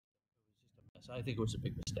I think it was a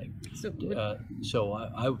big mistake. So, So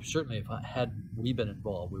I certainly, if had we been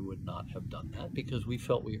involved, we would not have done that because we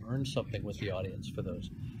felt we earned something with the audience for those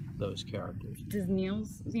characters. does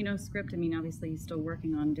Neill's, script, I mean, obviously he's still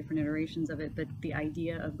working on different iterations of it, but the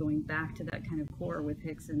idea of going back to that kind of core with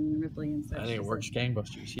Hicks and Ripley and such. I think it works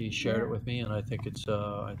gangbusters. He shared it with me, and I think it's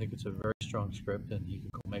a very strong script, and he can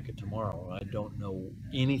go make it tomorrow. I don't know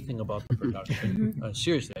anything about the production.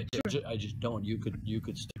 Seriously, I just don't. You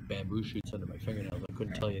could stick bamboo shoots under my fingernails. I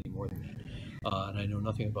couldn't tell you any more than that. And I know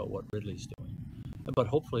nothing about what Ridley's doing. But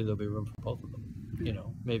hopefully there'll be room for both of them.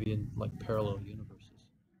 Maybe in like parallel universes.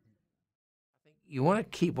 You want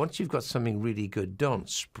to keep, once you've got something really good, don't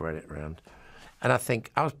spread it around. And I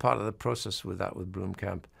think I was part of the process with that with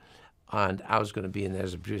Blomkamp, and I was going to be in there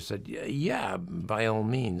as a producer. Said, yeah, by all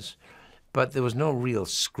means. But there was no real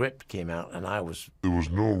script came out, and there was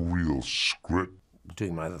no real script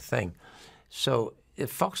doing my other thing. So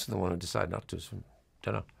if Fox is the one who decided not to, so,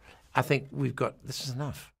 don't know. I think this is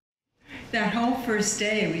enough. That whole first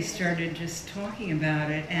day, we started just talking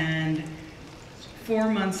about it, and 4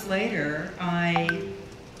 months later, I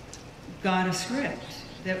got a script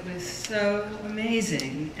that was so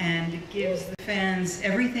amazing, and it gives the fans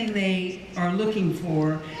everything they are looking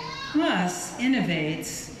for, plus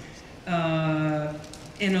innovates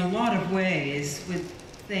in a lot of ways with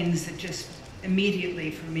things that just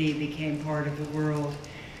immediately for me became part of the world.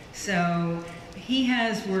 So he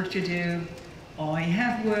has work to do, I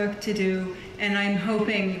have work to do, and I'm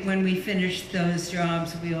hoping when we finish those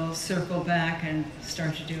jobs we'll circle back and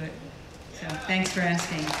start to do it. So thanks for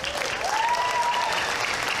asking.